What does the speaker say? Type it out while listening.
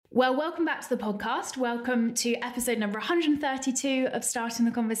Well, welcome back to the podcast. Welcome to episode number 132 of Starting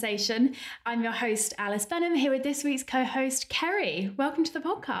the Conversation. I'm your host, Alice Benham, here with this week's co-host, Kerry. Welcome to the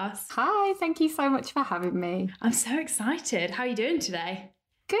podcast. Hi, thank you so much for having me. I'm so excited. How are you doing today?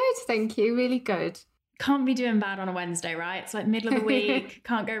 Good, thank you. Really good. Can't be doing bad on a Wednesday, right? It's like middle of the week.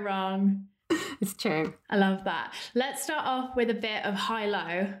 Can't go wrong. It's true. I love that. Let's start off with a bit of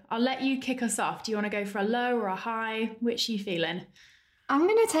high-low. I'll let you kick us off. Do you want to go for a low or a high? Which are you feeling? I'm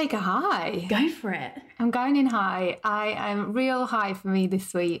going to take a high. Go for it. I'm going in high. Real high for me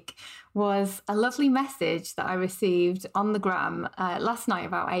this week was a lovely message that I received on the gram last night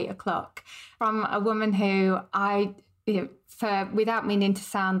about 8 o'clock from a woman who without meaning to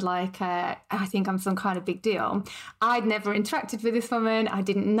sound like I think I'm some kind of big deal, I'd never interacted with this woman. I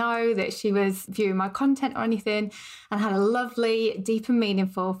didn't know that she was viewing my content or anything, and had a lovely, deep and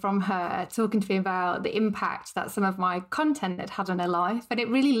meaningful from her talking to me about the impact that some of my content had had on her life. And it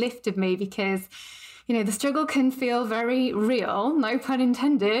really lifted me because, you know, the struggle can feel very real, no pun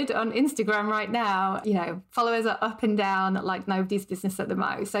intended, on Instagram right now. You know, followers are up and down like nobody's business at the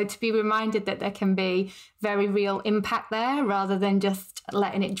most. So to be reminded that there can be very real impact there rather than just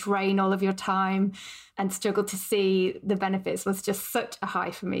letting it drain all of your time and struggle to see the benefits was just such a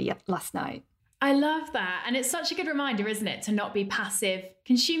high for me last night. I love that. And it's such a good reminder, isn't it, to not be passive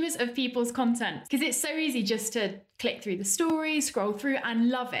consumers of people's content. Because it's so easy just to click through the story, scroll through and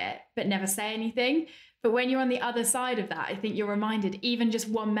love it, but never say anything. But when you're on the other side of that, I think you're reminded even just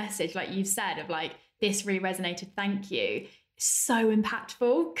one message, like you've said, of like, this really resonated, thank you, so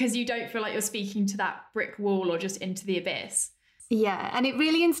impactful because you don't feel like you're speaking to that brick wall or just into the abyss. Yeah, and it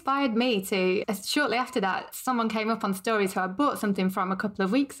really inspired me to, shortly after that, someone came up on stories who I bought something from a couple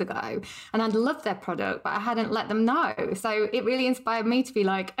of weeks ago and I'd loved their product, but I hadn't let them know. So it really inspired me to be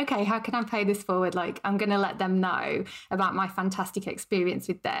like, okay, how can I pay this forward? Like, I'm going to let them know about my fantastic experience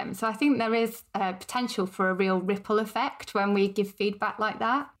with them. So I think there is potential for a real ripple effect when we give feedback like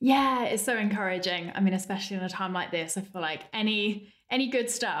that. Yeah, it's so encouraging. I mean, especially in a time like this, I feel like any good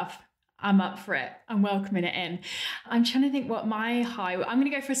stuff, I'm up for it. I'm welcoming it in. I'm trying to think what my high, I'm going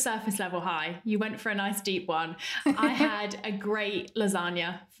to go for a surface level high. You went for a nice deep one. I had a great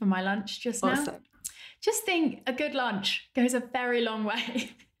lasagna for my lunch just now. Awesome. Just think a good lunch goes a very long way.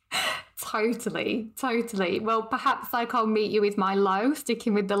 Totally. Well, perhaps I'll meet you with my low,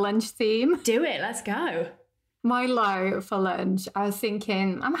 sticking with the lunch theme. Do it. Let's go. My low for lunch, I was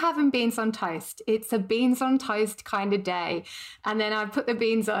thinking, I'm having beans on toast. It's a beans on toast kind of day. And then I put the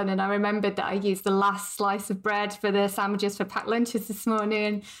beans on and I remembered that I used the last slice of bread for the sandwiches for packed lunches this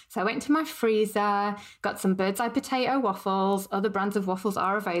morning. So I went to my freezer, got some bird's eye potato waffles. Other brands of waffles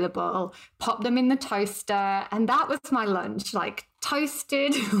are available. Popped them in the toaster. And that was my lunch, like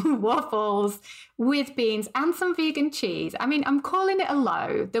toasted waffles with beans and some vegan cheese. I mean, I'm calling it a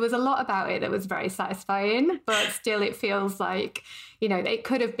low. There was a lot about it that was very satisfying, but still it feels like, you know, it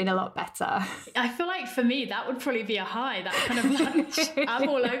could have been a lot better. I feel like for me, that would probably be a high, that kind of lunch. I'm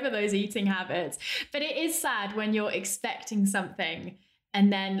all over those eating habits. But it is sad when you're expecting something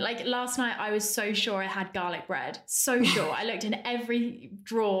and then, like last night, I was so sure I had garlic bread. So sure. I looked in every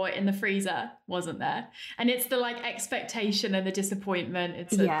drawer in the freezer, wasn't there. And it's the like expectation and the disappointment.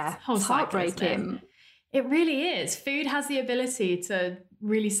 It's a whole cycle, heartbreaking. It really is. Food has the ability to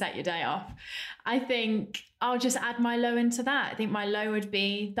really set your day off. I think I'll just add my low into that. I think my low would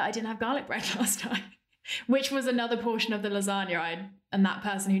be that I didn't have garlic bread last night, which was another portion of the lasagna. And that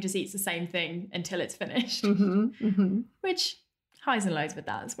person who just eats the same thing until it's finished, which... highs and lows with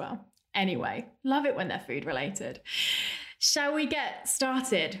that as well. Anyway, love it when they're food related. Shall we get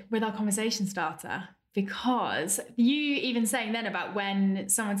started with our conversation starter? Because you even saying then about when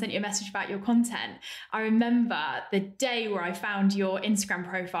someone sent you a message about your content, I remember the day where I found your Instagram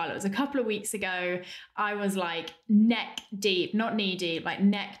profile. It was a couple of weeks ago. I was like neck deep, not knee deep, like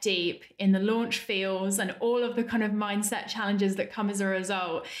neck deep in the launch feels and all of the kind of mindset challenges that come as a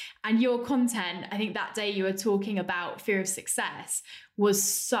result. And your content, I think that day you were talking about fear of success, was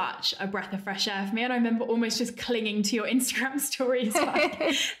such a breath of fresh air for me. And I remember almost just clinging to your Instagram stories like,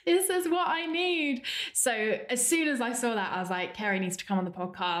 this is what I need. So as soon as I saw that, I was like, Kerry needs to come on the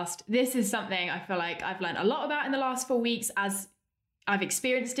podcast. This is something I feel like I've learned a lot about in the last 4 weeks as I've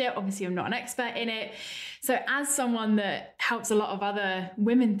experienced it. Obviously, I'm not an expert in it. So as someone that helps a lot of other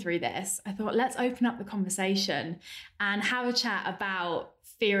women through this, I thought, let's open up the conversation and have a chat about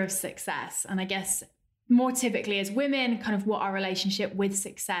fear of success. And I guess more typically as women, kind of what our relationship with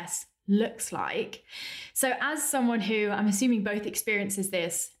success looks like. So as someone who I'm assuming both experiences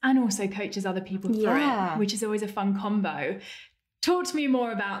this and also coaches other people through it, which is always a fun combo, talk to me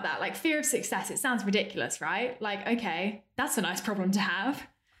more about that. Like fear of success, it sounds ridiculous, right? Like, okay, that's a nice problem to have.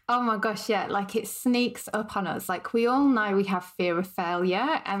 Oh my gosh, yeah. Like it sneaks up on us. Like we all know we have fear of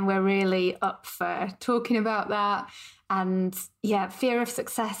failure and we're really up for talking about that. And yeah, fear of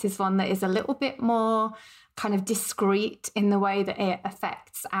success is one that is a little bit more kind of discreet in the way that it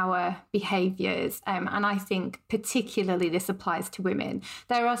affects our behaviours. And I think particularly this applies to women.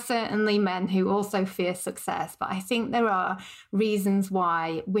 There are certainly men who also fear success, but I think there are reasons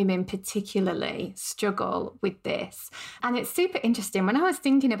why women particularly struggle with this. And it's super interesting. When I was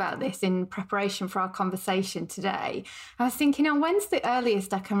thinking about this in preparation for our conversation today, I was thinking, oh, when's the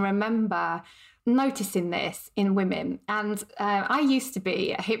earliest I can remember noticing this in women? And I used to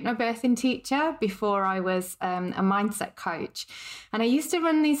be a hypnobirthing teacher before I was a mindset coach. And I used to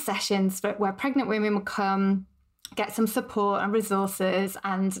run these sessions where pregnant women would come, get some support and resources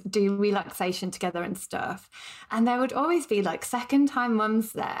and do relaxation together and stuff. And there would always be like second-time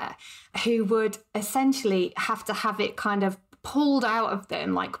mums there who would essentially have to have it kind of pulled out of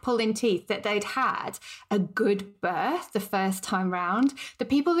them, like pulling teeth, that they'd had a good birth the first time round. The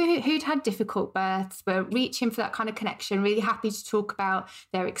people who'd had difficult births were reaching for that kind of connection, really happy to talk about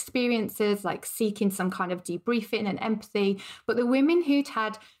their experiences, like seeking some kind of debriefing and empathy. But the women who'd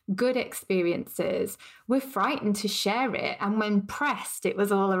had good experiences were frightened to share it. And when pressed, it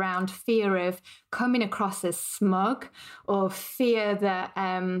was all around fear of coming across as smug or fear that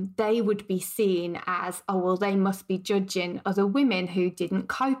they would be seen as, oh, well, they must be judging other women who didn't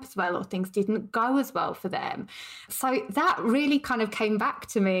cope as well or things didn't go as well for them. So that really kind of came back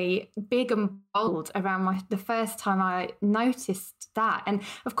to me big and bold around the first time I noticed that. And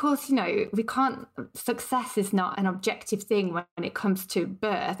of course, you know, success is not an objective thing when it comes to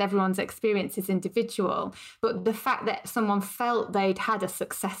birth. Everyone's experience is individual. But the fact that someone felt they'd had a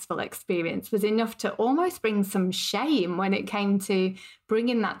successful experience was enough to almost bring some shame when it came to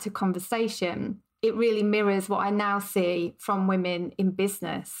bringing that to conversation. It really mirrors what I now see from women in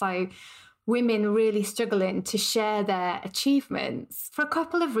business. So women really struggling to share their achievements for a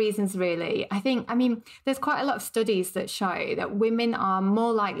couple of reasons, really. I mean, there's quite a lot of studies that show that women are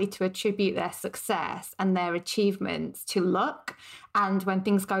more likely to attribute their success and their achievements to luck. And when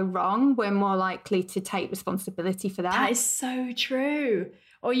things go wrong, we're more likely to take responsibility for that. That is so true.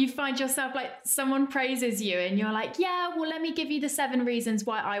 Or you find yourself like someone praises you and you're like, yeah, well, let me give you the 7 reasons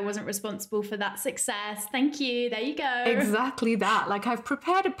why I wasn't responsible for that success. Thank you. There you go. Exactly that. Like I've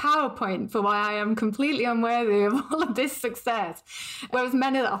prepared a PowerPoint for why I am completely unworthy of all of this success. Whereas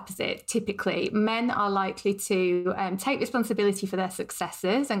men are the opposite. Typically, men are likely to take responsibility for their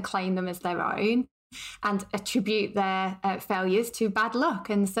successes and claim them as their own, and attribute their failures to bad luck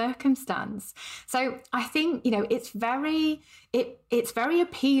and circumstance. So I think, you know, it's very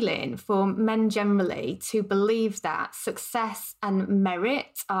appealing for men generally to believe that success and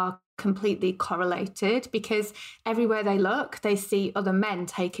merit are completely correlated, because everywhere they look, they see other men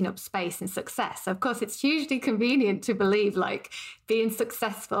taking up space in success. So of course, it's hugely convenient to believe like being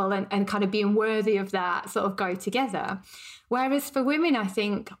successful and kind of being worthy of that sort of go together. Whereas for women, I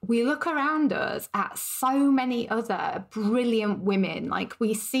think we look around us at so many other brilliant women. Like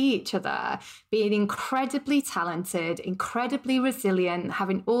we see each other being incredibly talented, incredibly resilient,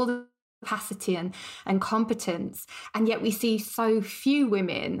 having all the capacity and competence. And yet we see so few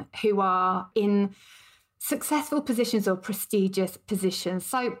women who are in successful positions or prestigious positions.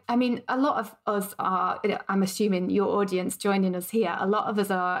 So, I mean, a lot of us are, I'm assuming your audience joining us here, a lot of us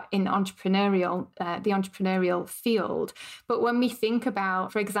are in the entrepreneurial field. But when we think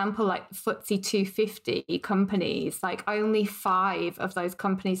about, for example, like FTSE 250 companies, like only 5 of those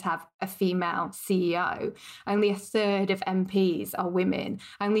companies have a female CEO. Only a third of MPs are women.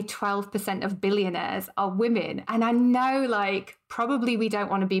 Only 12% of billionaires are women. And I know, like, probably we don't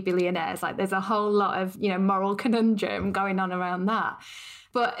want to be billionaires. Like there's a whole lot of, you know, moral conundrum going on around that.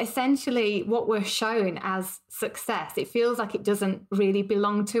 But essentially what we're shown as success, it feels like it doesn't really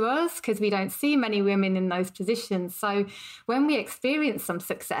belong to us because we don't see many women in those positions. So when we experience some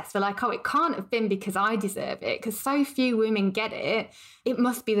success, we're like, oh, it can't have been because I deserve it, because so few women get it. It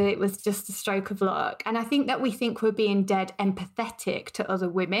must be that it was just a stroke of luck. And I think that we think we're being dead empathetic to other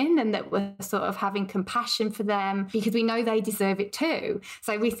women and that we're sort of having compassion for them because we know they deserve it too.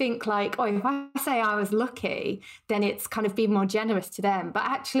 So we think like, oh, if I say I was lucky, then it's kind of being more generous to them. But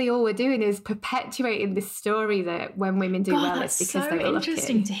actually all we're doing is perpetuating this story that when women do well, it's because they were lucky. It's so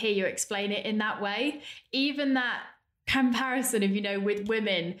interesting to hear you explain it in that way. Even that comparison of, you know, with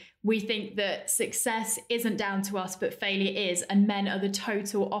women, we think that success isn't down to us, but failure is, and men are the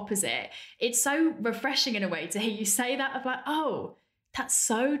total opposite. It's so refreshing in a way to hear you say that, of like, oh, that's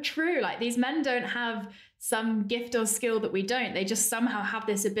so true. Like these men don't have some gift or skill that we don't. They just somehow have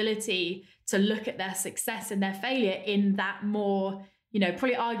this ability to look at their success and their failure in that more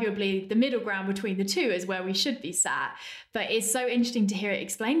probably arguably the middle ground between the two is where we should be sat. But it's so interesting to hear it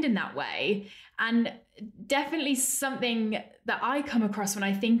explained in that way. And definitely something that I come across when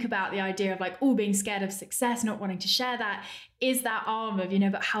I think about the idea of like, being scared of success, not wanting to share that, is that arm of,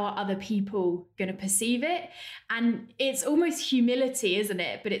 but how are other people going to perceive it? And it's almost humility, isn't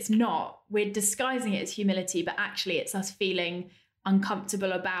it? But it's not. We're disguising it as humility, but actually it's us feeling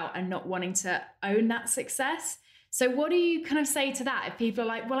uncomfortable about and not wanting to own that success. So what do you kind of say to that? If people are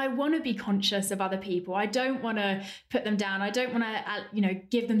like, well, I want to be conscious of other people. I don't want to put them down. I don't want to,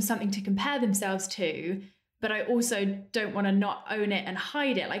 give them something to compare themselves to, but I also don't want to not own it and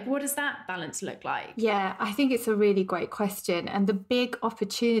hide it. Like, what does that balance look like? Yeah, I think it's a really great question. And the big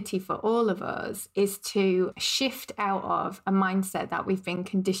opportunity for all of us is to shift out of a mindset that we've been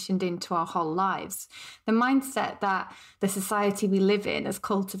conditioned into our whole lives. The mindset that the society we live in has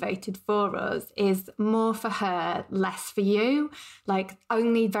cultivated for us is more for her, less for you. Like,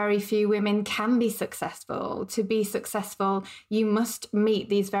 only very few women can be successful. To be successful, you must meet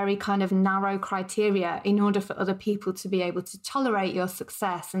these very kind of narrow criteria in order for other people to be able to tolerate your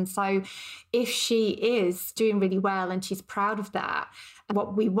success. And so if she is doing really well and she's proud of that,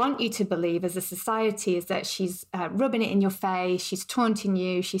 what we want you to believe as a society is that she's rubbing it in your face, she's taunting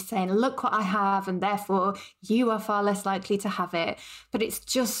you, she's saying, look what I have, and therefore you are far less likely to have it. But it's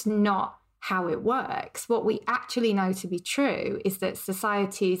just not how it works. What we actually know to be true is that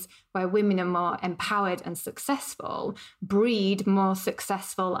societies where women are more empowered and successful breed more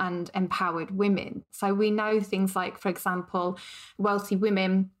successful and empowered women. So we know things like, for example, wealthy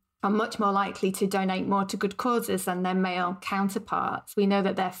women are much more likely to donate more to good causes than their male counterparts. We know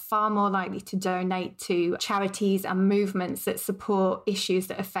that they're far more likely to donate to charities and movements that support issues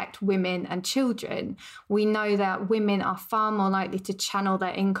that affect women and children. We know that women are far more likely to channel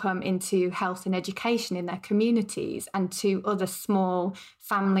their income into health and education in their communities and to other small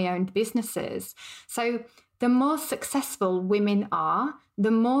family-owned businesses. So the more successful women are, the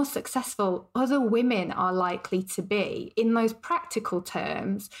more successful other women are likely to be in those practical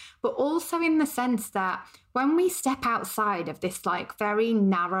terms, but also in the sense that when we step outside of this like very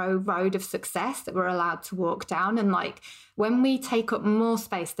narrow road of success that we're allowed to walk down, and like when we take up more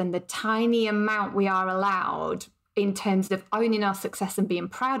space than the tiny amount we are allowed in terms of owning our success and being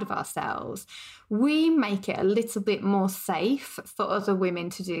proud of ourselves, we make it a little bit more safe for other women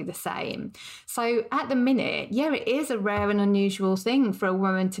to do the same. So at the minute, yeah, it is a rare and unusual thing for a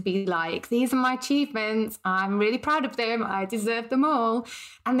woman to be like, these are my achievements, I'm really proud of them, I deserve them all.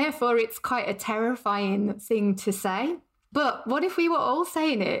 And therefore it's quite a terrifying thing to say. But what if we were all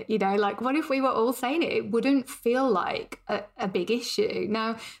saying it, what if we were all saying it? It wouldn't feel like a big issue.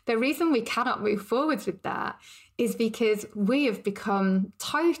 Now, the reason we cannot move forwards with that is because we have become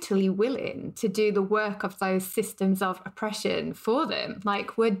totally willing to do the work of those systems of oppression for them.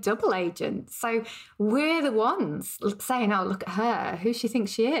 Like, we're double agents. So we're the ones saying, oh, look at her, who she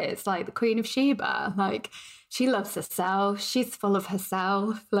thinks she is, like the Queen of Sheba. Like, she loves herself. She's full of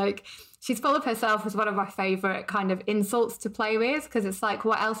herself. Like, she's full of herself is one of my favorite kind of insults to play with, because it's like,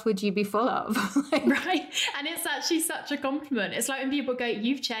 what else would you be full of? Right. And it's actually such a compliment. It's like when people go,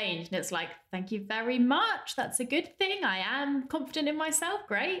 you've changed. And it's like, thank you very much. That's a good thing. I am confident in myself.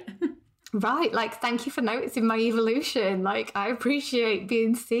 Great. Right. Like, thank you for noticing my evolution. Like, I appreciate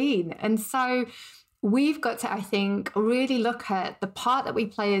being seen. And so we've got to, I think, really look at the part that we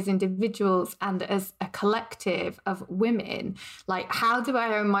play as individuals and as a collective of women. Like, how do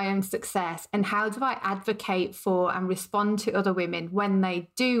I own my own success, and how do I advocate for and respond to other women when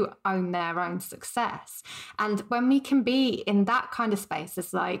they do own their own success? And when we can be in that kind of space,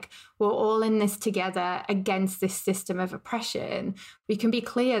 as like, we're all in this together against this system of oppression, we can be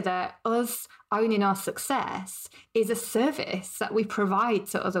clear that us owning our success is a service that we provide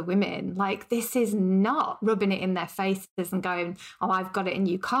to other women. Like, this is not rubbing it in their faces and going, oh, I've got it and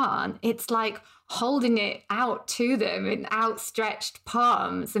you can't. It's like holding it out to them in outstretched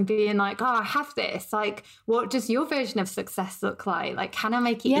palms and being like, oh, I have this. Like, what does your version of success look like? Like, can I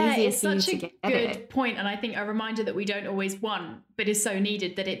make it easier for you to get it? Yeah, it's such a good point. And I think a reminder that we don't always want, but is so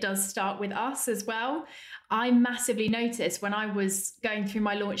needed, that it does start with us as well. I massively noticed when I was going through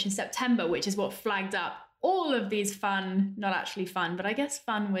my launch in September, which is what flagged up all of these fun, not actually fun, but I guess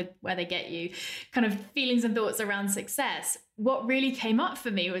fun with where they get you, kind of feelings and thoughts around success. What really came up for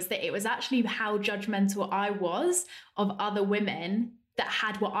me was that it was actually how judgmental I was of other women that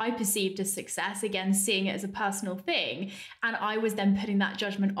had what I perceived as success, again, seeing it as a personal thing. And I was then putting that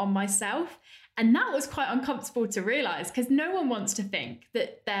judgment on myself. And that was quite uncomfortable to realize, because no one wants to think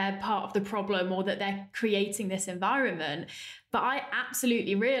that they're part of the problem or that they're creating this environment. But I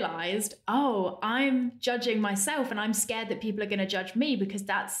absolutely realized, oh, I'm judging myself and I'm scared that people are going to judge me, because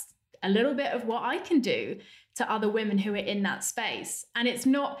that's a little bit of what I can do to other women who are in that space. And it's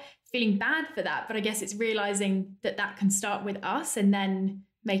not feeling bad for that, but I guess it's realizing that that can start with us and then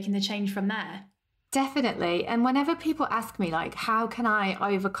making the change from there. Definitely. And whenever people ask me, like, how can I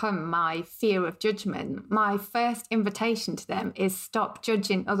overcome my fear of judgment? My first invitation to them is stop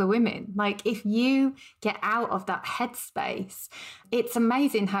judging other women. Like, if you get out of that headspace, it's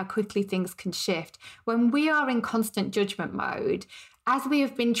amazing how quickly things can shift. When we are in constant judgment mode, as we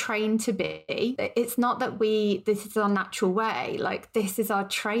have been trained to be, it's not that this is our natural way. Like, this is our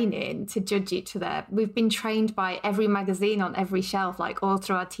training to judge each other. We've been trained by every magazine on every shelf, like all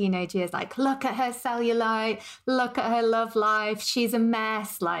through our teenage years, like, look at her cellulite, look at her love life, she's a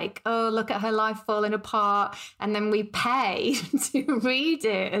mess, like, oh, look at her life falling apart. And then we pay to read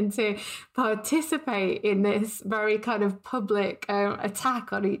it and to participate in this very kind of public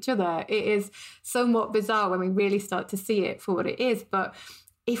attack on each other. It is somewhat bizarre when we really start to see it for what it is. But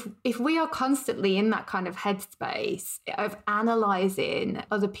if we are constantly in that kind of headspace of analysing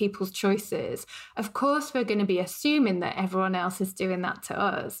other people's choices, of course we're going to be assuming that everyone else is doing that to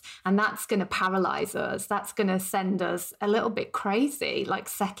us. And that's going to paralyse us. That's going to send us a little bit crazy, like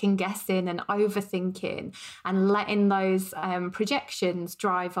second guessing and overthinking and letting those projections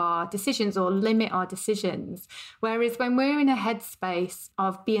drive our decisions or limit our decisions. Whereas when we're in a headspace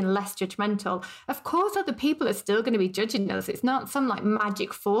of being less judgmental, of course other people are still going to be judging us. It's not some like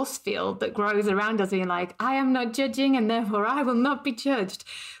magic force field that grows around us being like, I am not judging and therefore I will not be judged.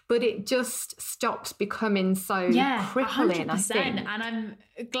 But it just stops becoming so crippling, 100%. I think. And I'm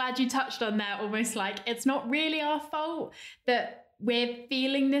glad you touched on that, almost like it's not really our fault that we're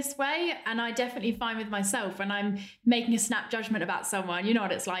feeling this way. And I definitely find with myself when I'm making a snap judgment about someone, you know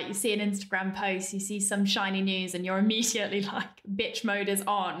what it's like. You see an Instagram post, you see some shiny news and you're immediately like, bitch mode is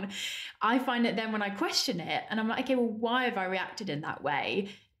on. I find that then when I question it and I'm like, okay, well, why have I reacted in that way?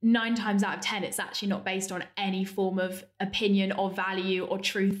 9 times out of 10, it's actually not based on any form of opinion or value or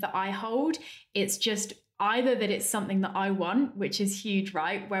truth that I hold. It's just either that it's something that I want, which is huge,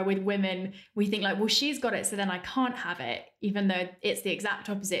 right? Where with women, we think like, well, she's got it, so then I can't have it, even though it's the exact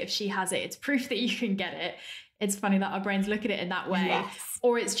opposite. If she has it, it's proof that you can get it. It's funny that our brains look at it in that way. Yes.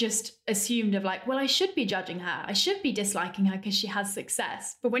 Or it's just assumed of like, well, I should be judging her. I should be disliking her because she has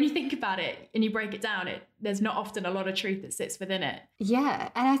success. But when you think about it and you break it down, there's not often a lot of truth that sits within it. Yeah.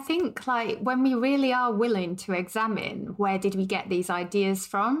 And I think like when we really are willing to examine where did we get these ideas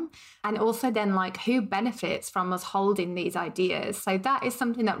from? And also then like who benefits from us holding these ideas? So that is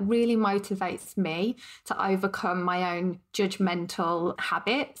something that really motivates me to overcome my own judgmental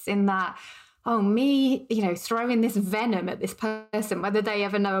habits in that, oh, me, throwing this venom at this person, whether they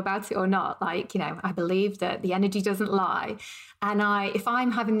ever know about it or not. Like, I believe that the energy doesn't lie. And if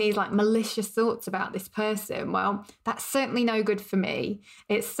I'm having these like malicious thoughts about this person, well, that's certainly no good for me.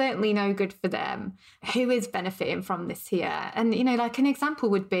 It's certainly no good for them. Who is benefiting from this here? And, like an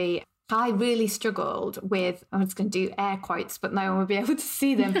example would be, I really struggled with, I'm just going to do air quotes, but no one will be able to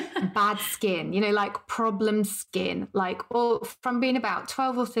see them, bad skin, like problem skin, like all from being about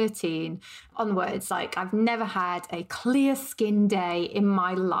 12 or 13 onwards. Like I've never had a clear skin day in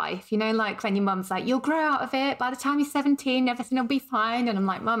my life, like when your mum's like, you'll grow out of it. By the time you're 17, everything will be fine. And I'm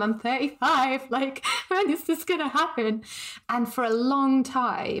like, Mum, I'm 35. Like, when is this going to happen? And for a long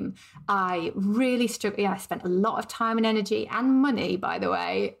time, I really struggled. I spent a lot of time and energy and money, by the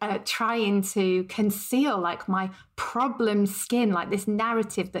way, trying to conceal like my problem skin, like this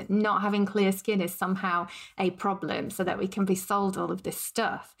narrative that not having clear skin is somehow a problem so that we can be sold all of this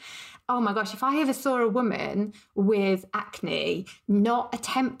stuff. Oh my gosh, if I ever saw a woman with acne not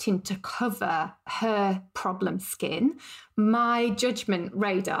attempting to cover her problem skin, my judgment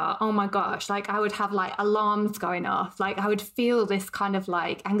radar, oh my gosh, like I would have like alarms going off. Like I would feel this kind of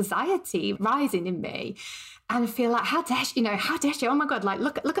like anxiety rising in me. And feel like, how dare she, oh my God, like,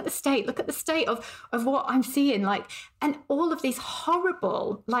 look at the state of what I'm seeing, like, and all of these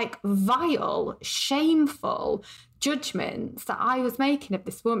horrible, like, vile, shameful judgments that I was making of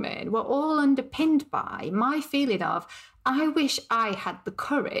this woman were all underpinned by my feeling of, I wish I had the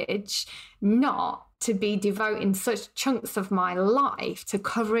courage not to be devoting such chunks of my life to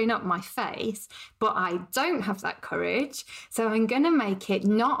covering up my face, but I don't have that courage. So I'm going to make it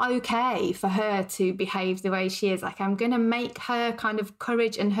not okay for her to behave the way she is. Like I'm going to make her kind of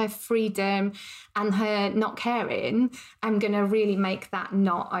courage and her freedom and her not caring, I'm going to really make that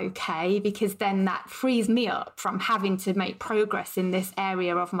not okay, because then that frees me up from having to make progress in this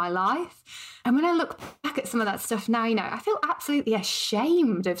area of my life. And when I look back at some of that stuff now, I feel absolutely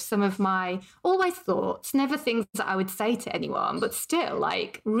ashamed of some of my always thoughts, never things that I would say to anyone, but still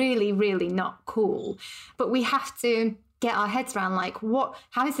like really, really not cool. But we have to get our heads around like,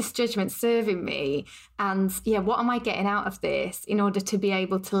 how is this judgment serving me? And what am I getting out of this in order to be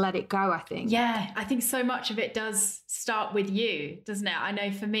able to let it go, I think. Yeah, I think so much of it does start with you, doesn't it? I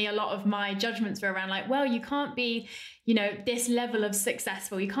know for me, a lot of my judgments were around like, well, you can't be, this level of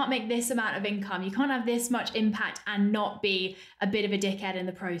successful. You can't make this amount of income. You can't have this much impact and not be a bit of a dickhead in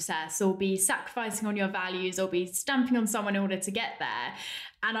the process, or be sacrificing on your values, or be stamping on someone in order to get there.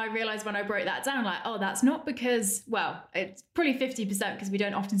 And I realized when I broke that down, like, oh, that's not because, well, it's probably 50% because we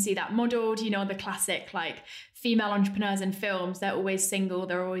don't often see that modeled, the classic like female entrepreneurs in films. They're always single.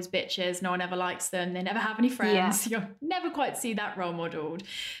 They're always bitches. No one ever likes them. They never have any friends. Yeah. You'll never quite see that role modeled.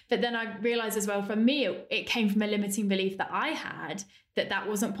 But then I realized as well, for me, it came from a limiting belief that I had that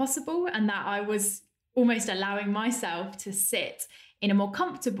wasn't possible, and that I was almost allowing myself to sit in a more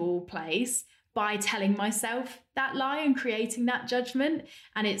comfortable place by telling myself that lie and creating that judgment.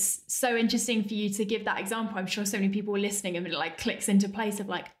 And it's so interesting for you to give that example. I'm sure so many people are listening and it like clicks into place of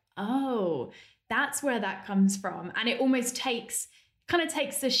like, oh, that's where that comes from. And it almost takes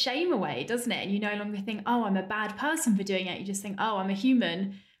the shame away, doesn't it? And you no longer think, oh, I'm a bad person for doing it. You just think, oh, I'm a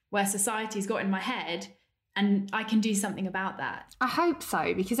human where society's got in my head, and I can do something about that. I hope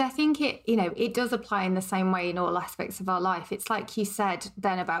so, because I think it does apply in the same way in all aspects of our life. It's like you said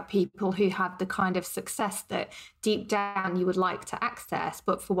then about people who have the kind of success that deep down you would like to access,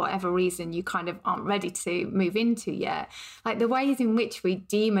 but for whatever reason you kind of aren't ready to move into yet. Like the ways in which we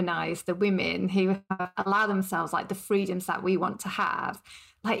demonize the women who allow themselves like the freedoms that we want to have.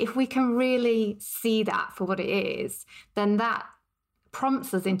 Like if we can really see that for what it is, then that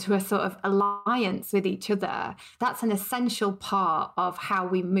prompts us into a sort of alliance with each other. That's an essential part of how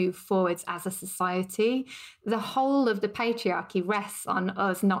we move forwards as a society. The whole of the patriarchy rests on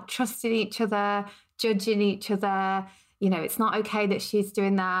us not trusting each other, judging each other. It's not okay that she's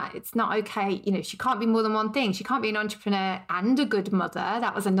doing that. It's not okay. She can't be more than one thing. She can't be an entrepreneur and a good mother.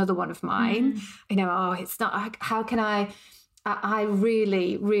 That was another one of mine. It's not, how can I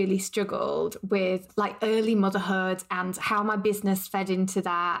really, really struggled with like early motherhood and how my business fed into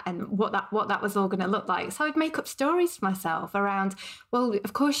that and what that was all going to look like. So I'd make up stories to myself around, well,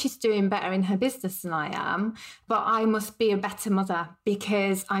 of course she's doing better in her business than I am, but I must be a better mother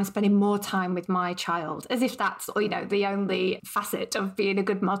because I'm spending more time with my child, as if that's, the only facet of being a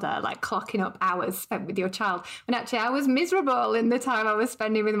good mother, like clocking up hours spent with your child. When actually I was miserable in the time I was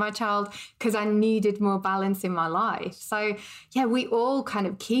spending with my child because I needed more balance in my life. So yeah, we all kind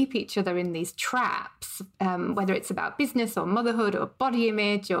of keep each other in these traps, whether it's about business or motherhood or body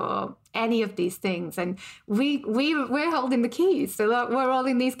image or any of these things. And we're holding the keys. So we're all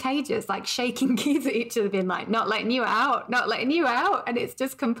in these cages, like shaking keys at each other, being like, not letting you out, not letting you out. And it's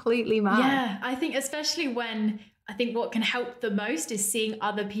just completely mad. Yeah, I think especially when what can help the most is seeing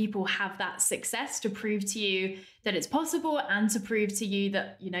other people have that success to prove to you that it's possible, and to prove to you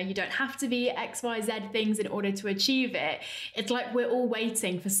that, you don't have to be X, Y, Z things in order to achieve it. It's like we're all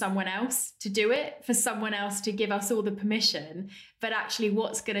waiting for someone else to do it, for someone else to give us all the permission. But actually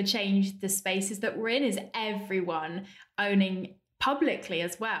what's going to change the spaces that we're in is everyone owning publicly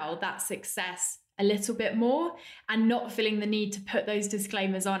as well that success a little bit more, and not feeling the need to put those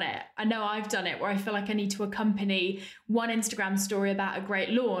disclaimers on it. I know I've done it where I feel like I need to accompany one Instagram story about a great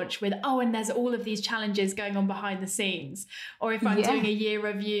launch with, oh, and there's all of these challenges going on behind the scenes. Or if I'm doing a year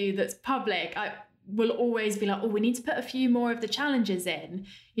review that's public, I will always be like, oh, we need to put a few more of the challenges in,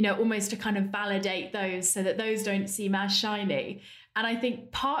 almost to kind of validate those so that those don't seem as shiny. And I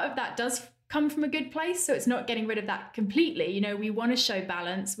think part of that does come from a good place. So it's not getting rid of that completely. We want to show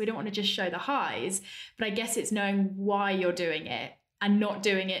balance. We don't want to just show the highs, but I guess it's knowing why you're doing it and not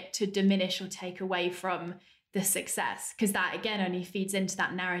doing it to diminish or take away from the success. Because that again only feeds into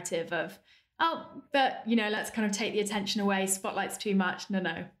that narrative of, oh, but let's kind of take the attention away. Spotlight's too much.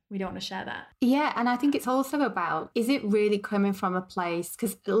 No, we don't want to share that. Yeah. And I think it's also about, is it really coming from a place?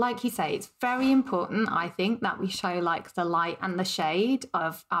 Because like you say, it's very important, I think, that we show like the light and the shade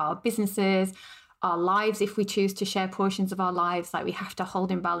of our businesses, our lives. If we choose to share portions of our lives, like we have to hold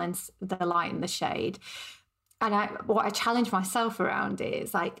in balance the light and the shade. And what I challenge myself around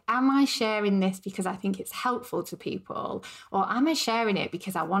is like, am I sharing this because I think it's helpful to people? Or am I sharing it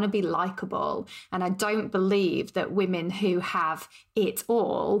because I want to be likable? And I don't believe that women who have it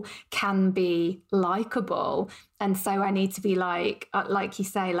all can be likable. And so I need to be like you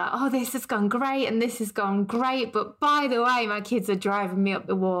say, like, oh, this has gone great and this has gone great. But by the way, my kids are driving me up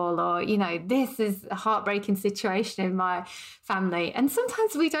the wall, or, you know, this is a heartbreaking situation in my family. And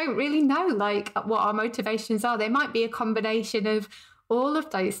sometimes we don't really know like what our motivations are. There might be a combination of all of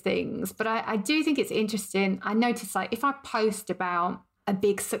those things. But I do think it's interesting. I notice like if I post about a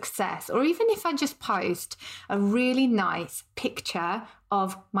big success, or even if I just post a really nice picture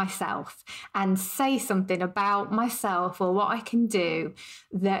of myself and say something about myself or what I can do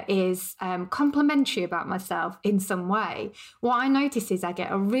that is complimentary about myself in some way, what I notice is I get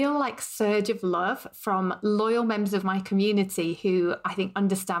a real like surge of love from loyal members of my community who I think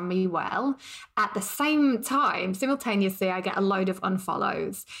understand me well. At the same time, simultaneously, I get a load of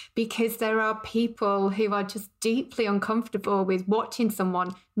unfollows because there are people who are just deeply uncomfortable with watching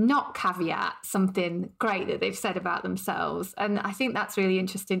someone not caveat something great that they've said about themselves. And I think that's really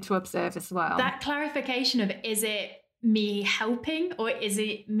interesting to observe as well. That clarification of, is it me helping or is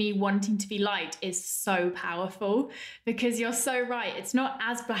it me wanting to be liked, is so powerful, because you're so right. It's not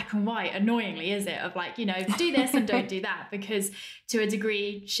as black and white, annoyingly, is it? Of like, you know, do this and don't do that, because to a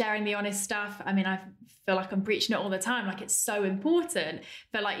degree, sharing the honest stuff, I mean, I feel like I'm preaching it all the time, like it's so important.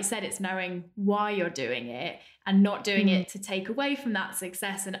 But like you said, it's knowing why you're doing it and not doing it to take away from that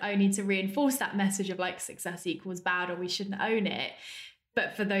success and only to reinforce that message of like success equals bad or we shouldn't own it.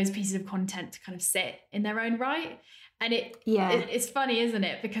 But for those pieces of content to kind of sit in their own right. And it's funny, isn't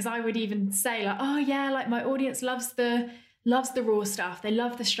it? Because I would even say like, oh yeah, like my audience loves the raw stuff. They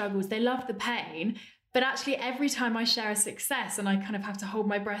love the struggles. They love the pain. But actually every time I share a success, and I kind of have to hold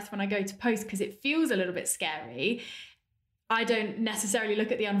my breath when I go to post because it feels a little bit scary, I don't necessarily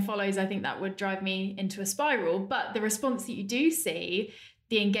look at the unfollows. I think that would drive me into a spiral. But the response that you do see,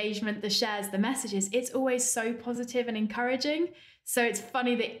 the engagement, the shares, the messages, it's always so positive and encouraging. So it's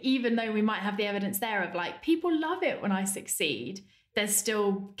funny that even though we might have the evidence there of like, people love it when I succeed, there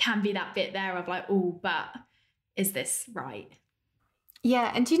still can be that bit there of like, oh, but is this right?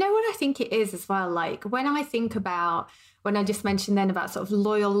 Yeah. And do you know what I think it is as well? Like when I think about, when I just mentioned then about sort of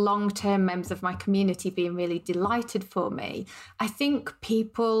loyal long-term members of my community being really delighted for me, I think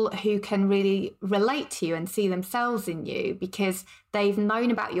people who can really relate to you and see themselves in you because they've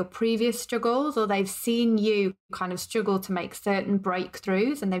known about your previous struggles, or they've seen you kind of struggle to make certain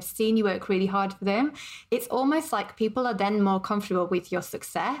breakthroughs and they've seen you work really hard for them. It's almost like people are then more comfortable with your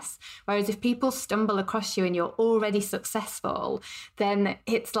success. Whereas if people stumble across you and you're already successful, then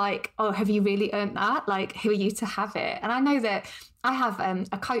it's like, oh, have you really earned that? Like, who are you to have it? And I know that I have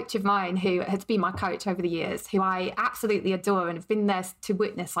a coach of mine who has been my coach over the years, who I absolutely adore and have been there to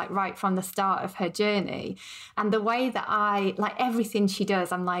witness like right from the start of her journey. And the way that I, like everything she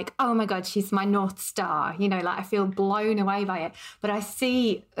does, I'm like, oh my God, she's my North Star. You know, like I feel blown away by it. But I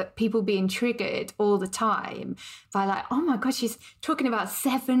see people being triggered all the time by like, oh my God, she's talking about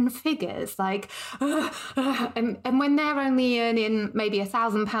 7 figures. Like, and when they're only earning maybe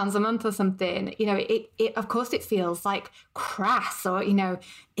 £1,000 a month or something, you know, it of course it feels like crass. Or, you know,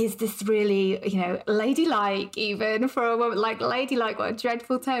 is this really, you know, ladylike even for a woman? Like ladylike, what a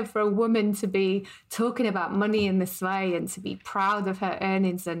dreadful term for a woman to be talking about money in this way and to be proud of her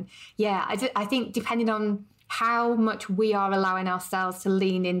earnings. And yeah, I think depending on how much we are allowing ourselves to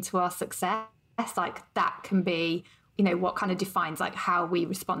lean into our success, like that can be, you know, what kind of defines like how we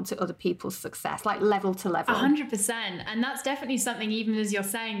respond to other people's success, like level to level. 100%. And that's definitely something, even as you're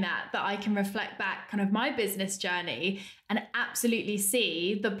saying that I can reflect back kind of my business journey and absolutely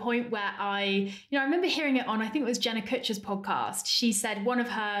see the point where I remember hearing it on, I think it was Jenna Kutcher's podcast. She said one of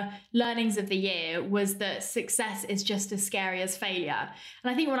her learnings of the year was that success is just as scary as failure.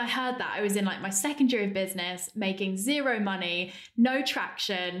 And I think when I heard that, I was in like my second year of business, making 0 money, no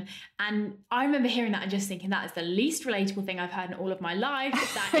traction. And I remember hearing that and just thinking that is the least relatable thing I've heard in all of my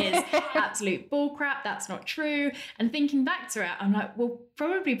life. That is absolute bullcrap. That's not true. And thinking back to it, I'm like, well,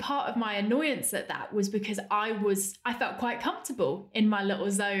 probably part of my annoyance at that was because I felt quite comfortable in my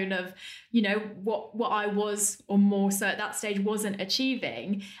little zone of, you know, what I was, or more so at that stage, wasn't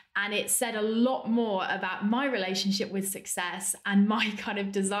achieving. And it said a lot more about my relationship with success and my kind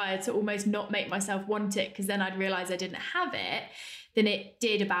of desire to almost not make myself want it, because then I'd realize I didn't have it, than it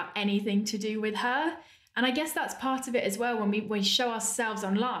did about anything to do with her. And I guess that's part of it as well. When we show ourselves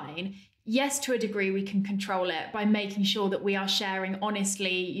online, yes, to a degree, we can control it by making sure that we are sharing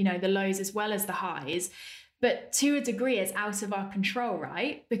honestly, you know, the lows as well as the highs. But to a degree, it's out of our control,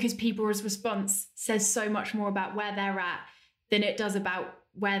 right? Because people's response says so much more about where they're at than it does about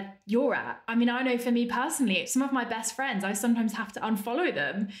where you're at. I mean, I know for me personally, some of my best friends, I sometimes have to unfollow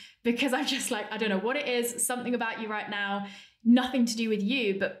them because I'm just like, I don't know what it is, something about you right now, nothing to do with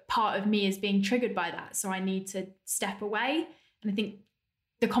you, but part of me is being triggered by that. So I need to step away. And I think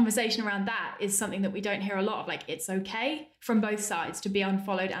the conversation around that is something that we don't hear a lot of. Like, it's okay from both sides to be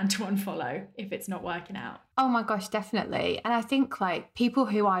unfollowed and to unfollow if it's not working out. Oh my gosh, definitely. And I think like people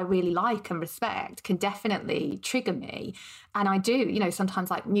who I really like and respect can definitely trigger me. And I do, you know, sometimes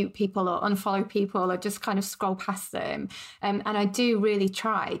like mute people or unfollow people or just kind of scroll past them. And I do really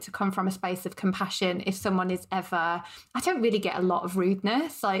try to come from a space of compassion if someone is ever, I don't really get a lot of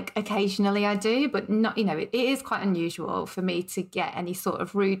rudeness, like occasionally I do, but not, you know, it is quite unusual for me to get any sort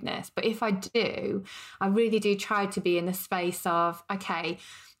of rudeness. But if I do, I really do try to be in the space of, okay,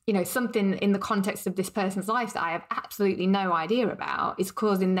 you know, something in the context of this person's life that I have absolutely no idea about is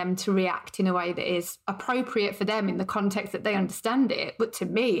causing them to react in a way that is appropriate for them in the context that they understand it. But to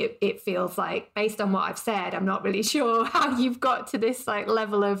me, it feels like, based on what I've said, I'm not really sure how you've got to this like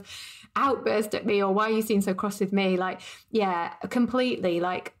level of outburst at me, or why you seem so cross with me. Like, yeah, completely,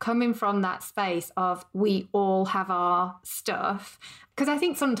 like coming from that space of we all have our stuff. Because I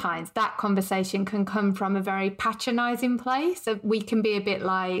think sometimes that conversation can come from a very patronizing place. We can be a bit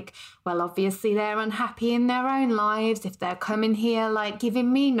like, well, obviously they're unhappy in their own lives if they're coming here like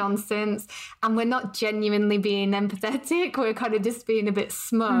giving me nonsense, and we're not genuinely being empathetic. We're kind of just being a bit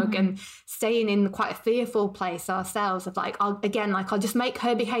smug and staying in quite a fearful place ourselves of like, I'll just make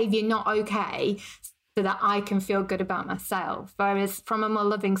her behavior not okay so that I can feel good about myself. Whereas from a more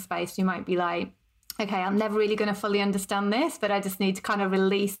loving space, you might be like, okay, I'm never really going to fully understand this, but I just need to kind of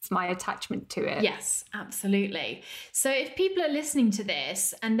release my attachment to it. Yes, absolutely. So if people are listening to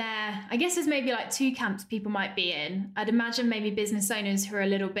this and I guess there's maybe like two camps people might be in. I'd imagine maybe business owners who are a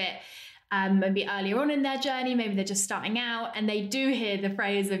little bit maybe earlier on in their journey, maybe they're just starting out and they do hear the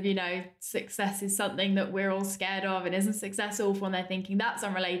phrase of, you know, success is something that we're all scared of, and isn't success awful? And they're thinking that's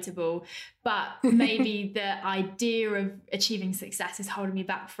unrelatable. But maybe the idea of achieving success is holding me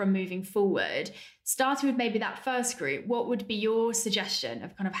back from moving forward. Starting with maybe that first group, what would be your suggestion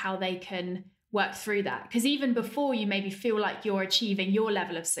of kind of how they can work through that? Because even before you maybe feel like you're achieving your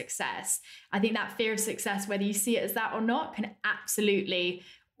level of success, I think that fear of success, whether you see it as that or not, can absolutely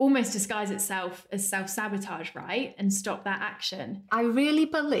almost disguise itself as self-sabotage, right? And stop that action. I really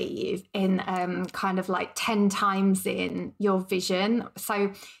believe in kind of like 10 times in your vision.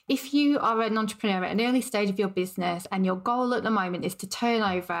 So if you are an entrepreneur at an early stage of your business and your goal at the moment is to turn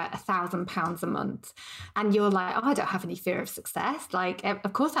over £1,000 a month, and you're like, oh, I don't have any fear of success. Like,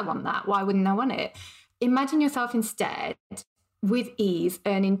 of course I want that. Why wouldn't I want it? Imagine yourself instead with ease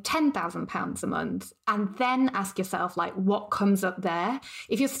earning £10,000 a month, and then ask yourself like what comes up there.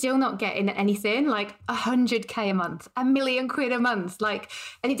 If you're still not getting anything, like 100k a month, £1,000,000 a month, like,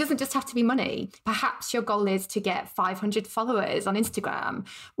 and it doesn't just have to be money. Perhaps your goal is to get 500 followers on Instagram.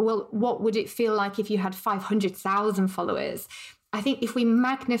 Well, what would it feel like if you had 500,000 followers? I think if we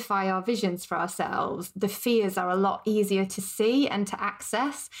magnify our visions for ourselves, the fears are a lot easier to see and to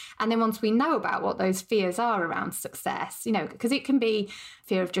access. And then once we know about what those fears are around success, you know, because it can be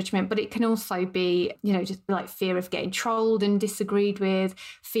fear of judgment, but it can also be, you know, just like fear of getting trolled and disagreed with,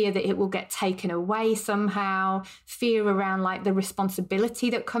 fear that it will get taken away somehow, fear around like the responsibility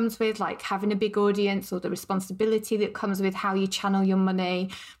that comes with like having a big audience, or the responsibility that comes with how you channel your money.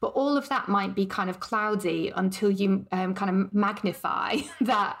 But all of that might be kind of cloudy until you kind of magnify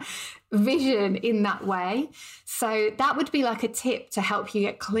that vision in that way. So that would be like a tip to help you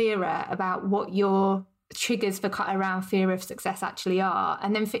get clearer about what your triggers for around fear of success actually are.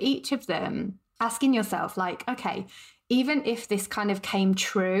 And then for each of them, asking yourself like, okay, even if this kind of came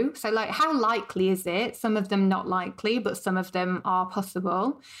true, so like how likely is it? Some of them not likely, but some of them are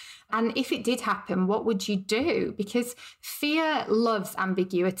possible. And if it did happen, what would you do? Because fear loves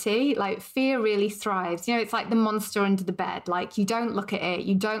ambiguity. Like fear really thrives. You know, it's like the monster under the bed. Like you don't look at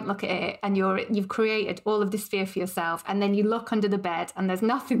it, and you've created all of this fear for yourself. And then you look under the bed and there's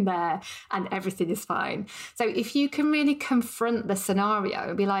nothing there and everything is fine. So if you can really confront the scenario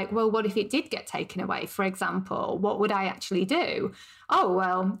and be like, well, what if it did get taken away? For example, what would I actually do? Oh,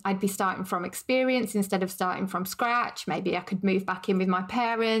 well, I'd be starting from experience instead of starting from scratch. Maybe I could move back in with my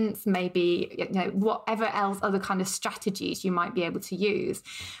parents, maybe, you know, whatever else, other kind of strategies you might be able to use.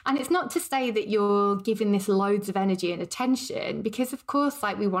 And it's not to say that you're giving this loads of energy and attention, because of course,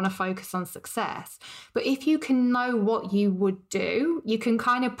 like we want to focus on success. But if you can know what you would do, you can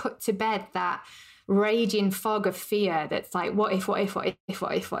kind of put to bed that raging fog of fear that's like, what if,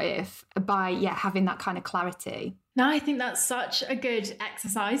 by having that kind of clarity. No, I think that's such a good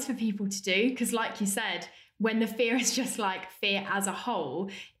exercise for people to do, because like you said, when the fear is just like fear as a whole,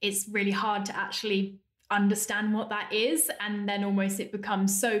 it's really hard to actually understand what that is. And then almost it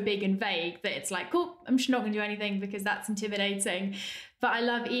becomes so big and vague that it's like, cool, I'm just not going to do anything because that's intimidating. But I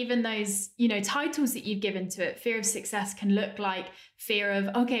love even those, titles that you've given to it. Fear of success can look like fear of,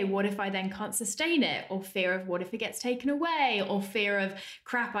 okay, what if I then can't sustain it? Or fear of what if it gets taken away? Or fear of,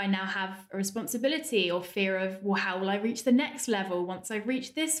 crap, I now have a responsibility. Or fear of, well, how will I reach the next level once I've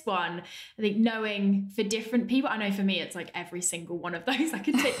reached this one? I think knowing for different people, I know for me, it's like every single one of those I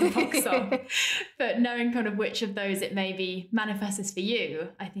could take the box off. But knowing kind of which of those it maybe manifests for you,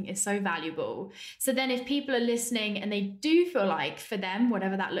 I think is so valuable. So then if people are listening and they do feel like for them,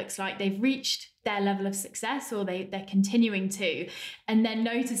 whatever that looks like, they've reached their level of success or they're continuing to, and then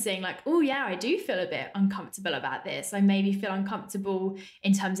noticing like, oh yeah, I do feel a bit uncomfortable about this. I maybe feel uncomfortable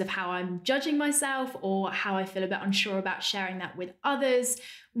in terms of how I'm judging myself or how I feel a bit unsure about sharing that with others.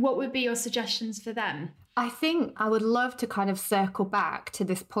 What would be your suggestions for them? I think I would love to kind of circle back to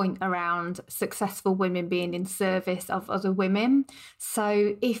this point around successful women being in service of other women.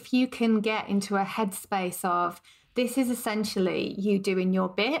 So if you can get into a headspace of, this is essentially you doing your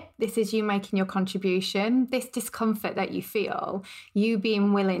bit. This is you making your contribution. This discomfort that you feel, you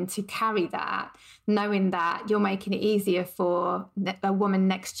being willing to carry that, knowing that you're making it easier for a woman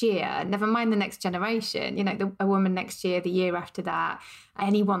next year, never mind the next generation, a woman next year, the year after that,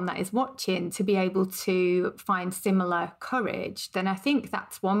 anyone that is watching to be able to find similar courage, then I think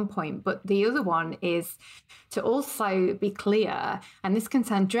that's one point. But the other one is to also be clear, and this can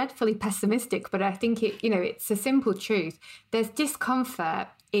sound dreadfully pessimistic, but I think it's a simple truth. There's discomfort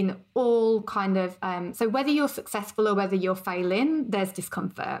in all kind of, so whether you're successful or whether you're failing, there's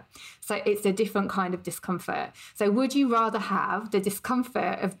discomfort. So it's a different kind of discomfort. So would you rather have the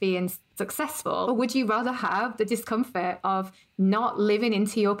discomfort of being successful, or would you rather have the discomfort of not living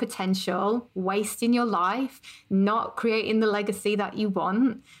into your potential, wasting your life, not creating the legacy that you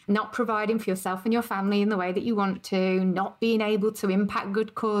want, not providing for yourself and your family in the way that you want to, not being able to impact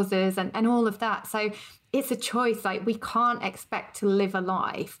good causes and all of that? So it's a choice. Like, we can't expect to live a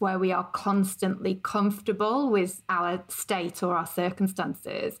life where we are constantly comfortable with our state or our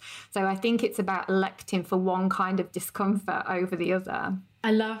circumstances. So I think it's about electing for one kind of discomfort over the other.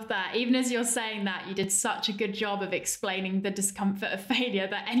 I love that. Even as you're saying that, you did such a good job of explaining the discomfort of failure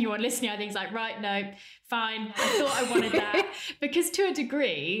that anyone listening, I think, is like, right, no, fine. I thought I wanted that. Because to a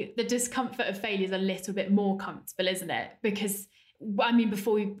degree, the discomfort of failure is a little bit more comfortable, isn't it? Because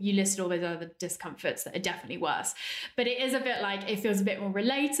before you listed all those other discomforts that are definitely worse, but it is a bit like, it feels a bit more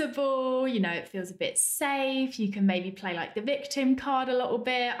relatable, it feels a bit safe. You can maybe play like the victim card a little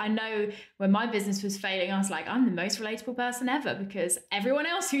bit. I know when my business was failing, I was like, I'm the most relatable person ever because everyone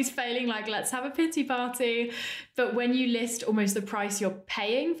else who's failing, like, let's have a pity party. But when you list almost the price you're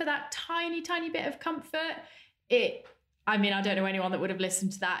paying for that tiny, tiny bit of comfort, I don't know anyone that would have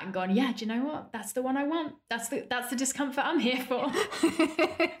listened to that and gone, yeah, do you know what? That's the one I want. That's the discomfort I'm here for.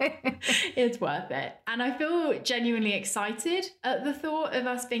 It's worth it. And I feel genuinely excited at the thought of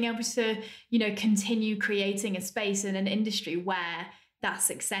us being able to, continue creating a space in an industry where that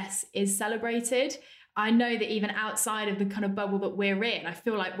success is celebrated. I know that even outside of the kind of bubble that we're in, I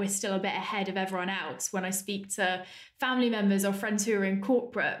feel like we're still a bit ahead of everyone else. When I speak to family members or friends who are in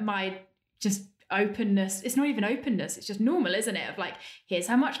corporate, my just openness, it's not even openness, it's just normal, isn't it? Of like, here's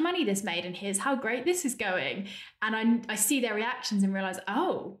how much money this made and here's how great this is going. And I see their reactions and realize,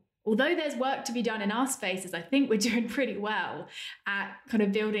 oh, although there's work to be done in our spaces, I think we're doing pretty well at kind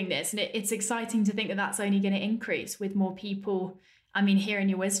of building this. And it's exciting to think that that's only going to increase with more people. Hearing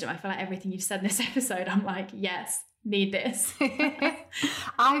your wisdom, I feel like everything you've said in this episode, I'm like, yes, need this.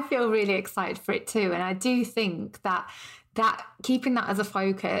 I feel really excited for it too. And I do think that keeping that as a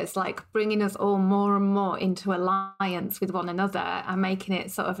focus, like bringing us all more and more into alliance with one another and making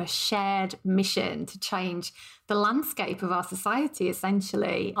it sort of a shared mission to change the landscape of our society,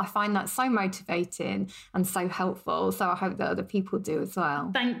 essentially. I find that so motivating and so helpful. So I hope that other people do as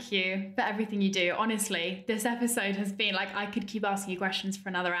well. Thank you for everything you do. Honestly, this episode has been like, I could keep asking you questions for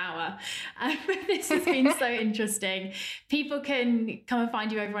another hour. This has been so interesting. People can come and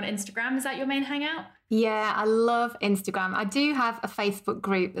find you over on Instagram. Is that your main hangout? Yeah, I love Instagram. I do have a Facebook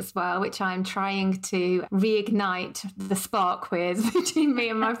group as well, which I'm trying to reignite the spark with between me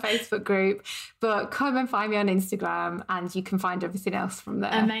and my Facebook group. But come and find me on Instagram and you can find everything else from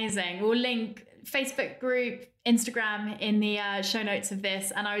there. Amazing. We'll link Facebook group, Instagram in the show notes of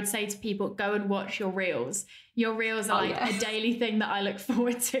this. And I would say to people, go and watch your reels. Your reels are a daily thing that I look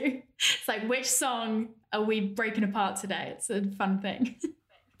forward to. It's like, which song are we breaking apart today? It's a fun thing.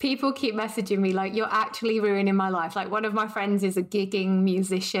 People keep messaging me like, you're actually ruining my life. Like, one of my friends is a gigging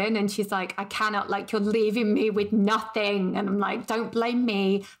musician and she's like, I cannot, like, you're leaving me with nothing. And I'm like, don't blame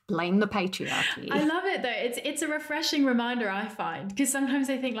me, blame the patriarchy. I love it though. It's a refreshing reminder, I find, because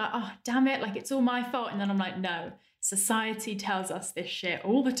sometimes I think like, oh, damn it, like it's all my fault. And then I'm like, no, society tells us this shit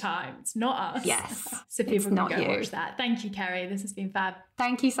all the time. It's not us. Yes. So people can go watch that. Thank you, Kerry. This has been fab.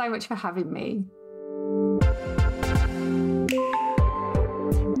 Thank you so much for having me.